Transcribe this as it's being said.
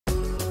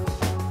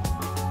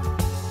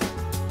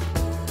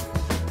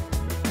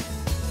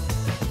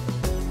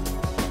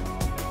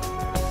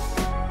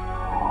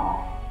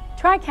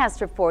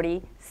TriCaster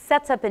 40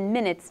 sets up in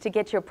minutes to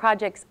get your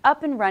projects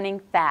up and running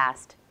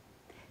fast.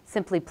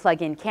 Simply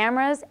plug in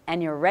cameras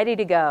and you're ready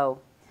to go,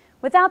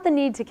 without the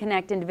need to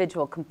connect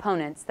individual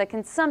components that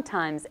can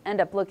sometimes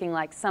end up looking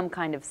like some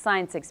kind of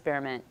science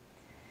experiment.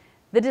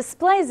 The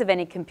displays of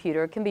any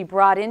computer can be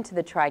brought into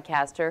the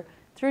TriCaster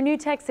through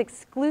NewTek's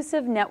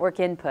exclusive network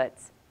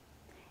inputs.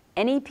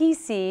 Any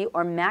PC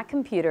or Mac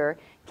computer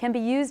can be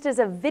used as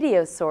a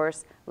video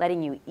source,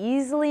 letting you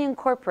easily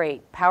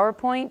incorporate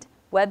PowerPoint,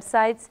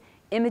 websites,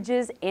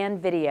 images,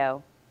 and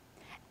video.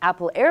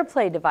 Apple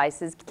AirPlay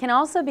devices can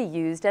also be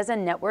used as a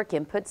network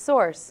input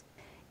source.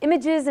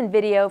 Images and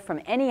video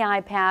from any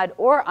iPad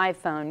or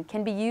iPhone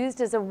can be used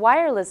as a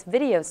wireless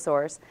video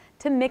source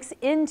to mix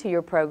into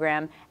your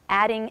program,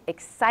 adding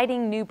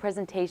exciting new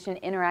presentation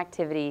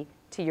interactivity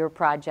to your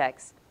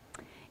projects.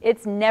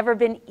 It's never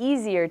been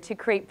easier to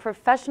create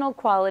professional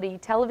quality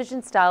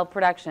television style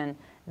production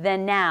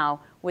than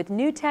now with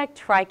NewTek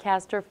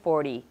TriCaster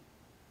 40.